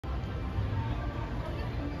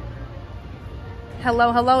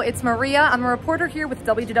Hello, hello, it's Maria. I'm a reporter here with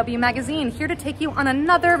WDW Magazine, here to take you on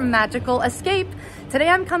another magical escape. Today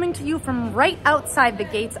I'm coming to you from right outside the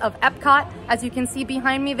gates of Epcot. As you can see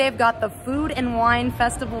behind me, they've got the Food and Wine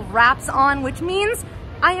Festival wraps on, which means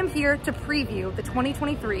I am here to preview the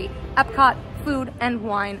 2023 Epcot Food and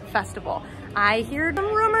Wine Festival. I hear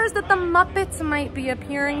some rumors that the Muppets might be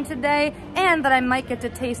appearing today and that I might get to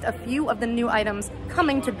taste a few of the new items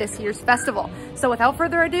coming to this year's festival. So without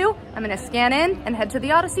further ado, I'm gonna scan in and head to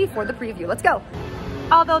the Odyssey for the preview. Let's go.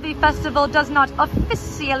 Although the festival does not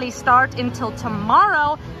officially start until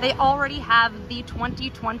tomorrow, they already have the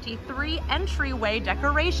 2023 entryway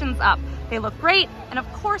decorations up. They look great, and of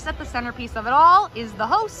course at the centerpiece of it all is the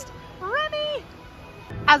host, Remy.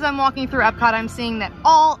 As I'm walking through Epcot, I'm seeing that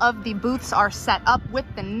all of the booths are set up with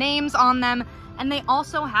the names on them, and they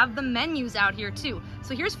also have the menus out here too.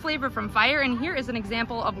 So here's Flavor from Fire, and here is an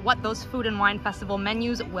example of what those Food and Wine Festival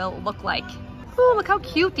menus will look like. Ooh, look how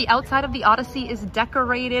cute the outside of the Odyssey is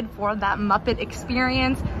decorated for that Muppet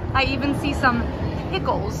experience. I even see some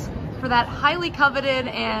pickles for that highly coveted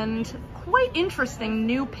and quite interesting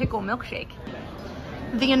new Pickle Milkshake.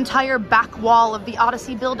 The entire back wall of the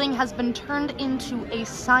Odyssey building has been turned into a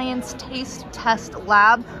science taste test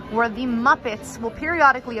lab where the Muppets will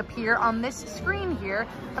periodically appear on this screen here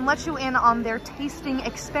and let you in on their tasting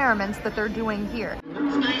experiments that they're doing here.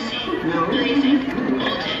 Spicy, blazing,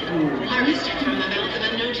 malted, harvested from the mouth of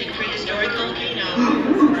a noted prehistoric volcano.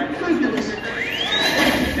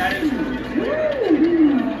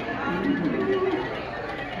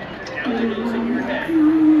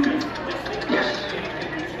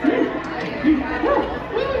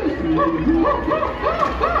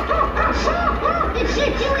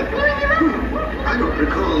 I don't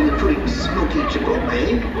recall you putting smoky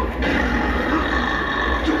chipotle.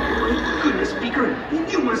 Oh, goodness, Beaker,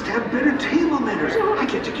 you must have better table manners. I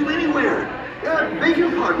can't take you anywhere. Beg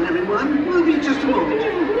your pardon, everyone. We'll be just a moment.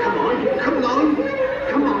 Come on, come along.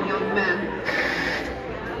 Come on, young man.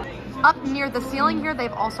 Up near the ceiling here,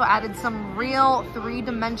 they've also added some real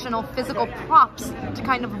three-dimensional physical props to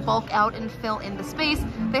kind of bulk out and fill in the space.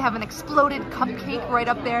 They have an exploded cupcake right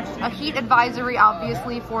up there, a heat advisory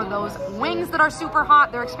obviously for those wings that are super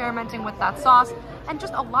hot. They're experimenting with that sauce, and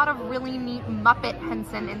just a lot of really neat Muppet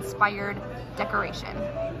Henson-inspired decoration.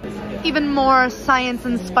 Even more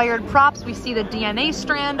science-inspired props. We see the DNA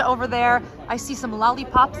strand over there. I see some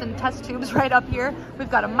lollipops and test tubes right up here. We've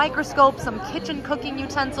got a microscope, some kitchen cooking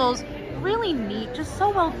utensils. Really neat, just so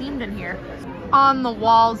well themed in here. On the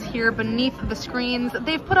walls here beneath the screens,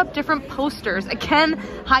 they've put up different posters, again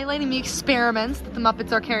highlighting the experiments that the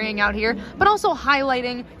Muppets are carrying out here, but also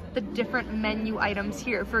highlighting the different menu items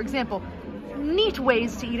here. For example, neat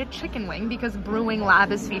ways to eat a chicken wing because Brewing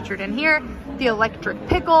Lab is featured in here. The electric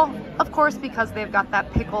pickle, of course, because they've got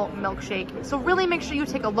that pickle milkshake. So really make sure you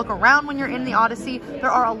take a look around when you're in the Odyssey.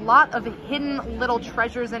 There are a lot of hidden little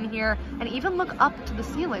treasures in here, and even look up to the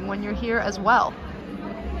ceiling when you're here as well.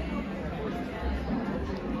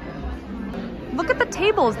 Look at the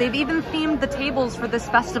tables. They've even themed the tables for this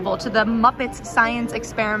festival to the Muppets science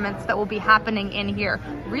experiments that will be happening in here.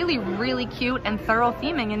 Really, really cute and thorough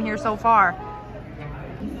theming in here so far.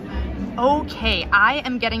 Okay, I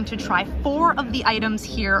am getting to try 4 of the items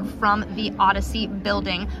here from the Odyssey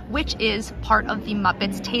building, which is part of the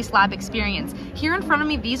Muppets Taste Lab experience. Here in front of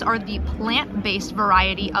me, these are the plant-based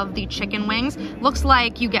variety of the chicken wings. Looks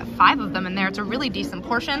like you get 5 of them in there. It's a really decent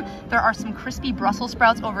portion. There are some crispy Brussels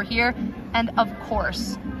sprouts over here, and of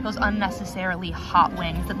course, those unnecessarily hot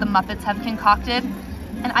wings that the Muppets have concocted.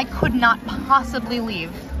 And I could not possibly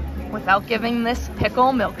leave without giving this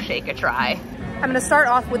pickle milkshake a try. I'm gonna start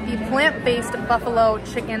off with the plant-based buffalo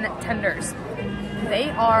chicken tenders. They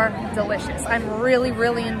are delicious. I'm really,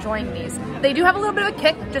 really enjoying these. They do have a little bit of a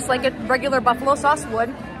kick, just like a regular buffalo sauce would.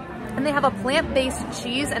 And they have a plant-based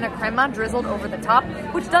cheese and a crema drizzled over the top,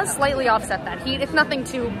 which does slightly offset that heat. It's nothing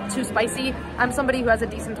too spicy. I'm somebody who has a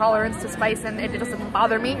decent tolerance to spice, and it doesn't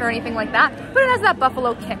bother me or anything like that, but it has that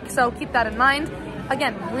buffalo kick, so keep that in mind.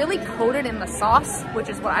 Again, really coated in the sauce, which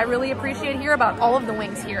is what I really appreciate here about all of the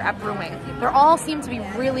wings here at Brewing. They all seem to be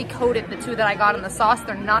really coated, the 2 that I got in the sauce.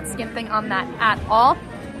 They're not skimping on that at all.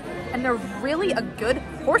 And they're really a good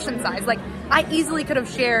portion size. Like, I easily could have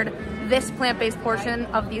shared this plant-based portion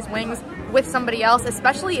of these wings with somebody else,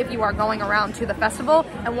 especially if you are going around to the festival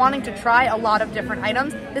and wanting to try a lot of different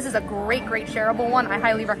items. This is a great, great shareable one. I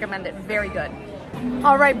highly recommend it. Very good.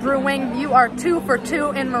 All right, Brewing, you are 2 for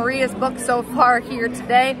 2 in Maria's book so far here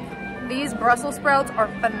today. These Brussels sprouts are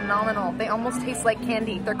phenomenal. They almost taste like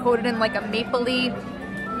candy. They're coated in like a mapley,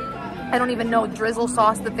 I don't even know, drizzle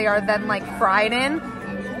sauce that they are then like fried in.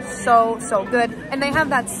 so, so good. And they have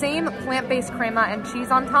that same plant-based crema and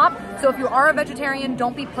cheese on top. So if you are a vegetarian,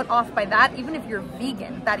 don't be put off by that. Even if you're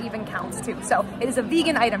vegan, that even counts too. So it is a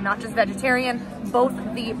vegan item, not just vegetarian. Both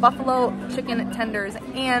the buffalo chicken tenders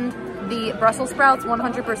and the Brussels sprouts,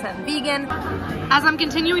 100% vegan. As I'm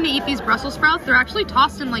continuing to eat these Brussels sprouts, they're actually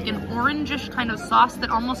tossed in like an orangish kind of sauce that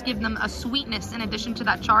almost gives them a sweetness in addition to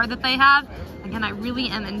that char that they have. Again, I really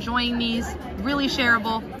am enjoying these. Really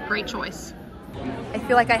shareable, great choice. I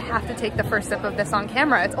feel like I have to take the first sip of this on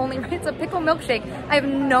camera. It's a pickle milkshake. I have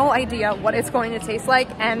no idea what it's going to taste like,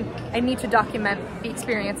 and I need to document the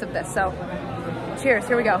experience of this. So cheers,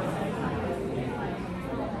 here we go.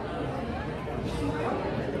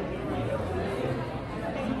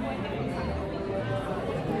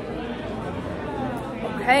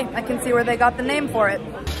 Okay, I can see where they got the name for it.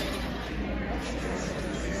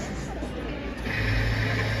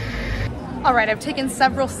 All right, I've taken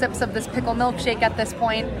several sips of this pickle milkshake at this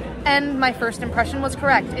point, and my first impression was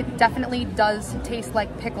correct. It definitely does taste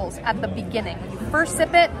like pickles at the beginning. When you first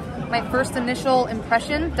sip it, my first initial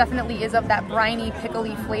impression definitely is of that briny,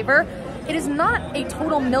 pickly flavor. It is not a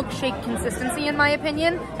total milkshake consistency in my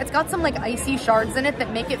opinion. It's got some like icy shards in it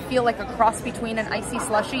that make it feel like a cross between an icy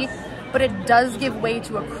slushy, but it does give way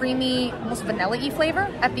to a creamy, almost vanilla-y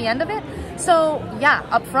flavor at the end of it. So yeah,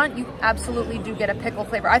 up front, you absolutely do get a pickle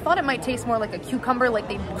flavor. I thought it might taste more like a cucumber, like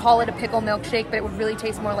they call it a pickle milkshake, but it would really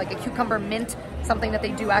taste more like a cucumber mint, something that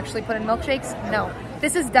they do actually put in milkshakes. No,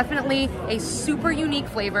 this is definitely a super unique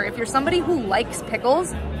flavor. If you're somebody who likes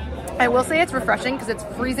pickles, I will say it's refreshing because it's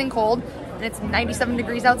freezing cold and it's 97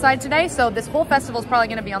 degrees outside today, so this whole festival is probably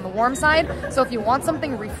gonna be on the warm side. So if you want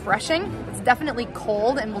something refreshing, it's definitely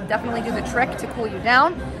cold and will definitely do the trick to cool you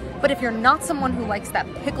down. But if you're not someone who likes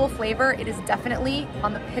that pickle flavor, it is definitely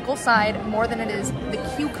on the pickle side more than it is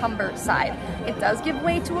the cucumber side. It does give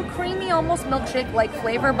way to a creamy, almost milkshake-like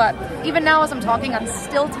flavor, but even now as I'm talking, I'm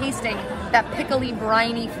still tasting that pickly,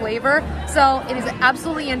 briny flavor. So it is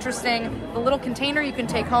absolutely interesting. The little container you can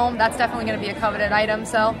take home, that's definitely gonna be a coveted item.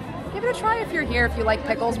 So give it a try if you're here, if you like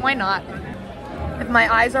pickles, why not? If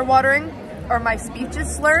my eyes are watering or my speech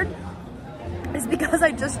is slurred, it's because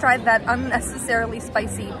I just tried that unnecessarily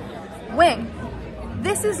spicy wing.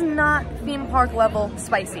 This is not theme park level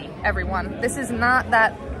spicy, everyone. This is not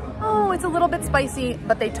that, oh, it's a little bit spicy,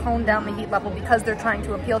 but they tone down the heat level because they're trying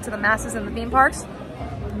to appeal to the masses in the theme parks.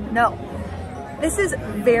 No. This is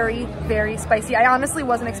very, very spicy. I honestly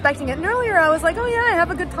wasn't expecting it. And earlier I was like, oh yeah, I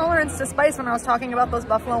have a good tolerance to spice when I was talking about those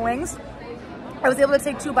buffalo wings. I was able to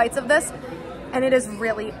take 2 bites of this and it is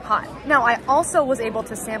really hot. Now, I also was able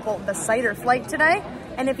to sample the cider flight today.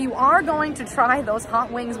 And if you are going to try those hot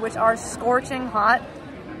wings, which are scorching hot,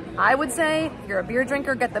 I would say if you're a beer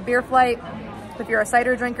drinker, get the beer flight. If you're a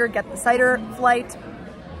cider drinker, get the cider flight.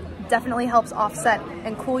 Definitely helps offset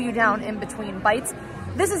and cool you down in between bites.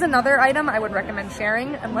 This is another item I would recommend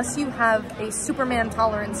sharing unless you have a Superman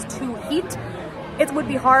tolerance to heat. It would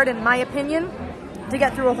be hard, in my opinion, to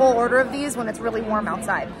get through a whole order of these when it's really warm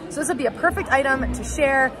outside. So this would be a perfect item to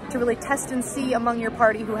share, to really test and see among your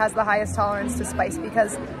party who has the highest tolerance to spice,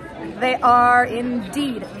 because they are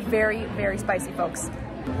indeed very, very spicy, folks.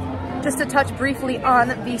 Just to touch briefly on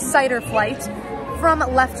the cider flight, from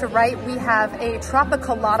left to right, we have a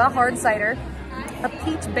Tropicolata hard cider, a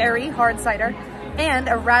peach berry hard cider, and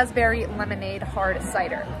a raspberry lemonade hard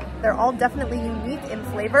cider. They're all definitely unique in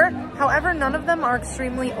flavor. However, none of them are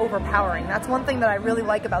extremely overpowering. That's one thing that I really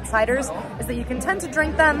like about ciders, is that you can tend to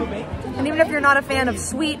drink them, and even if you're not a fan of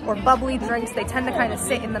sweet or bubbly drinks, they tend to kind of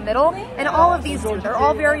sit in the middle. And all of these do. They're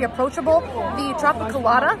all very approachable. The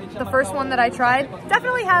Tropicolata, the first one that I tried,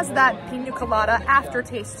 definitely has that pina colada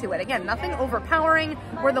aftertaste to it. Again, nothing overpowering,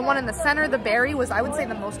 where the one in the center, the berry, was, I would say,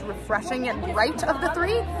 the most refreshing and bright of the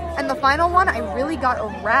 3. And the final one, I really got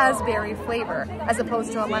a raspberry flavor as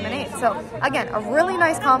opposed to a lemonade. So again, a really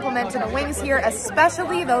nice compliment to the wings here,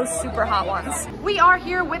 especially those super hot ones. We are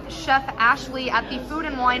here with Chef Ashley at the Food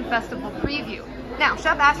and Wine Festival preview. Now,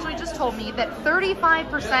 Chef Ashley just told me that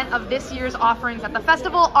 35% of this year's offerings at the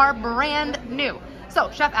festival are brand new.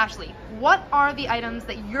 So, Chef Ashley, what are the items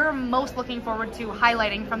that you're most looking forward to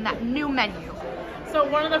highlighting from that new menu? So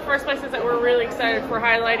one of the first places that we're really excited for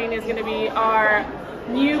highlighting is going to be our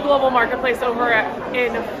new global marketplace over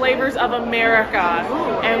in Flavors of America.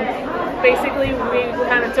 And basically we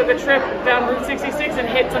kind of took a trip down Route 66 and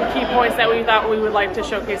hit some key points that we thought we would like to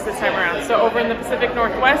showcase this time around. So over in the Pacific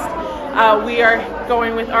Northwest, We are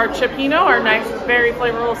going with our cioppino, our nice, very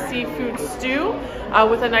flavorful seafood stew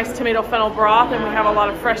with a nice tomato fennel broth, and we have a lot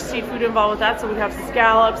of fresh seafood involved with that. So we have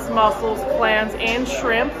scallops, mussels, clams, and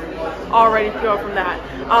shrimp all ready to go from that.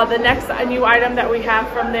 The next new item that we have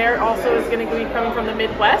from there also is going to be coming from the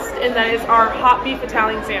Midwest, and that is our hot beef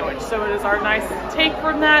Italian sandwich. So it is our nice take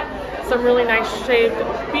from that. Some really nice shaved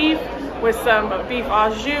beef with some beef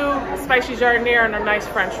au jus, spicy jardiniere, and a nice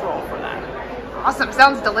French roll for that. Awesome,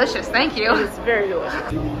 sounds delicious, thank you. It is very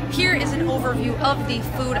delicious. Here is an overview of the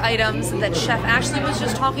food items that Chef Ashley was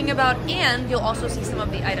just talking about, and you'll also see some of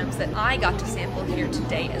the items that I got to sample here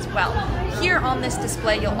today as well. Here on this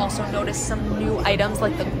display, you'll also notice some new items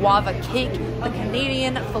like the guava cake, the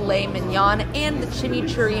Canadian filet mignon, and the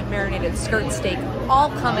chimichurri marinated skirt steak, all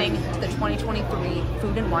coming to the 2023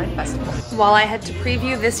 Food and Wine Festival. While I head to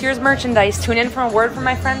preview this year's merchandise, tune in for a word from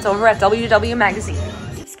my friends over at WW Magazine.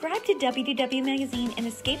 Subscribe to WDW Magazine and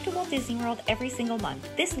escape to Walt Disney World every single month.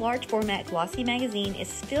 This large format glossy magazine is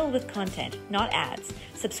filled with content, not ads.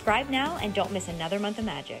 Subscribe now and don't miss another month of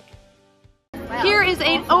magic. Here is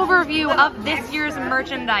an overview of this year's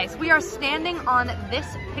merchandise. We are standing on this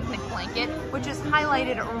picnic blanket, which is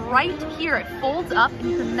highlighted right here. It folds up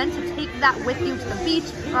and you're meant to take that with you to the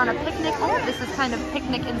beach or on a picnic. Oh, this is kind of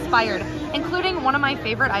picnic inspired, including one of my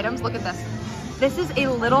favorite items. Look at this. This is a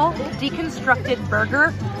little deconstructed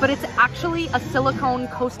burger, but it's actually a silicone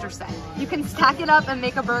coaster set. You can stack it up and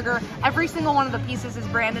make a burger. Every single one of the pieces is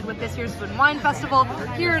branded with this year's Food and Wine Festival.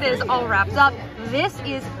 Here it is all wrapped up. This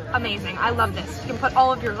is amazing. I love this. You can put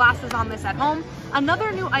all of your glasses on this at home.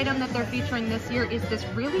 Another new item that they're featuring this year is this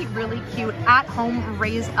really, really cute at-home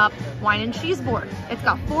raised up wine and cheese board. It's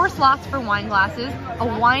got 4 slots for wine glasses, a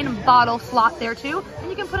wine bottle slot there too, and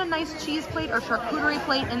you can put a nice cheese plate or charcuterie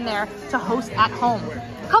plate in there to host at home.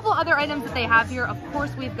 A couple other items that they have here, of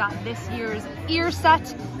course, we've got this year's ear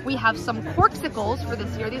set. We have some corksicles for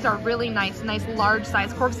this year. These are really nice large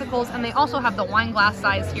size corksicles, and they also have the wine glass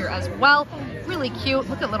size here as well. Really cute.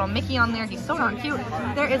 Look at little Mickey on there. He's so darn cute.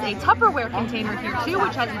 There is a Tupperware container here too,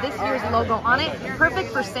 which has this year's logo on it.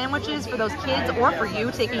 Perfect for sandwiches for those kids or for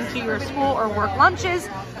you taking to your school or work lunches.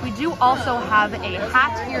 We do also have a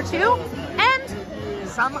hat here too, and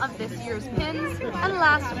some of this year's pins. And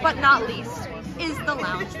last but not least is the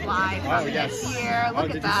lounge fly from this year.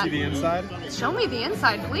 Look at that. Did you see the inside? Show me the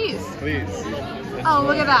inside, please. Please. Oh,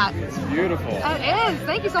 look at that. It's beautiful. It is.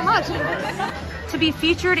 Thank you so much. To be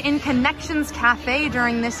featured in Connections Cafe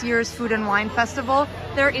during this year's Food and Wine Festival,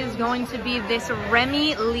 there is going to be this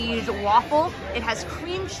Remy Liege waffle. It has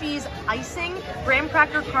cream cheese icing, graham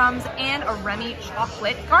cracker crumbs, and a Remy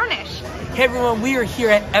chocolate garnish. Hey everyone, we are here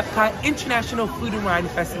at Epcot International Food and Wine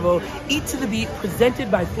Festival. Eat to the Beat,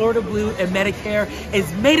 presented by Florida Blue and Medicare,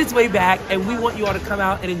 has made its way back, and we want you all to come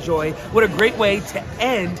out and enjoy. What a great way to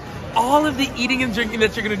end all of the eating and drinking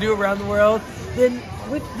that you're gonna do around the world. Then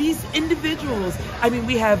with these individuals, I mean,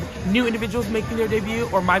 we have new individuals making their debut,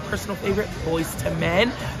 or my personal favorite, Boys to Men,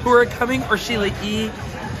 who are coming, or Sheila E.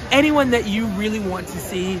 Anyone that you really want to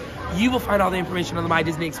see, you will find all the information on the My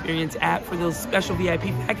Disney Experience app for those special VIP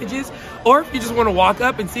packages. Or if you just want to walk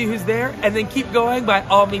up and see who's there and then keep going, by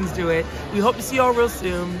all means do it. We hope to see you all real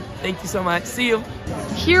soon. Thank you so much. See you.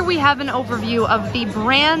 Here we have an overview of the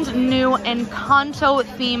brand new Encanto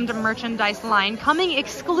themed merchandise line coming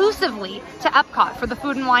exclusively to Epcot for the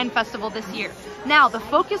Food and Wine Festival this year. Now, the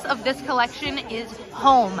focus of this collection is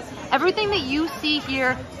home. Everything that you see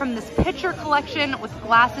here, from this picture collection with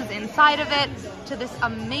glasses inside of it, to this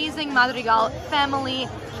amazing Madrigal family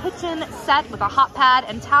kitchen set with a hot pad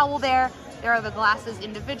and towel there. There are the glasses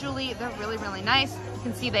individually. They're really, really nice. You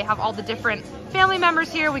can see they have all the different family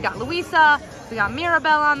members here. We got Luisa, we got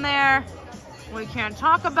Mirabelle on there. We can't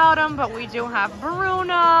talk about them, but we do have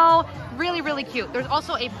Bruno. Really, really cute. There's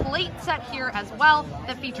also a plate set here as well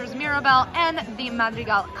that features Mirabelle and the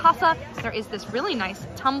Madrigal Casa. There is this really nice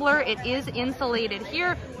tumbler. It is insulated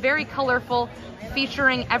here, very colorful,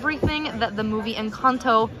 featuring everything that the movie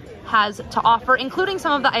Encanto has to offer, including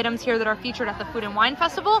some of the items here that are featured at the Food and Wine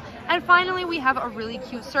Festival. And finally, we have a really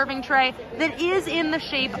cute serving tray that is in the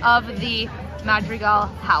shape of the Madrigal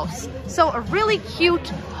house. So a really cute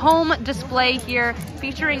home display here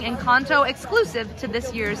featuring Encanto, exclusive to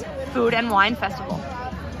this year's Food and Wine Festival.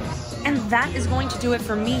 And that is going to do it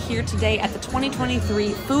for me here today at the 2023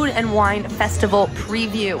 Food and Wine Festival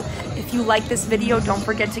preview. If you like this video, don't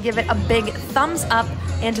forget to give it a big thumbs up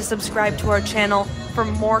and to subscribe to our channel for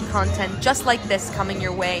more content just like this coming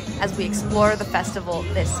your way as we explore the festival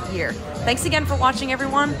this year. Thanks again for watching,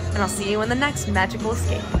 everyone, and I'll see you in the next magical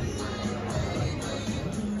escape.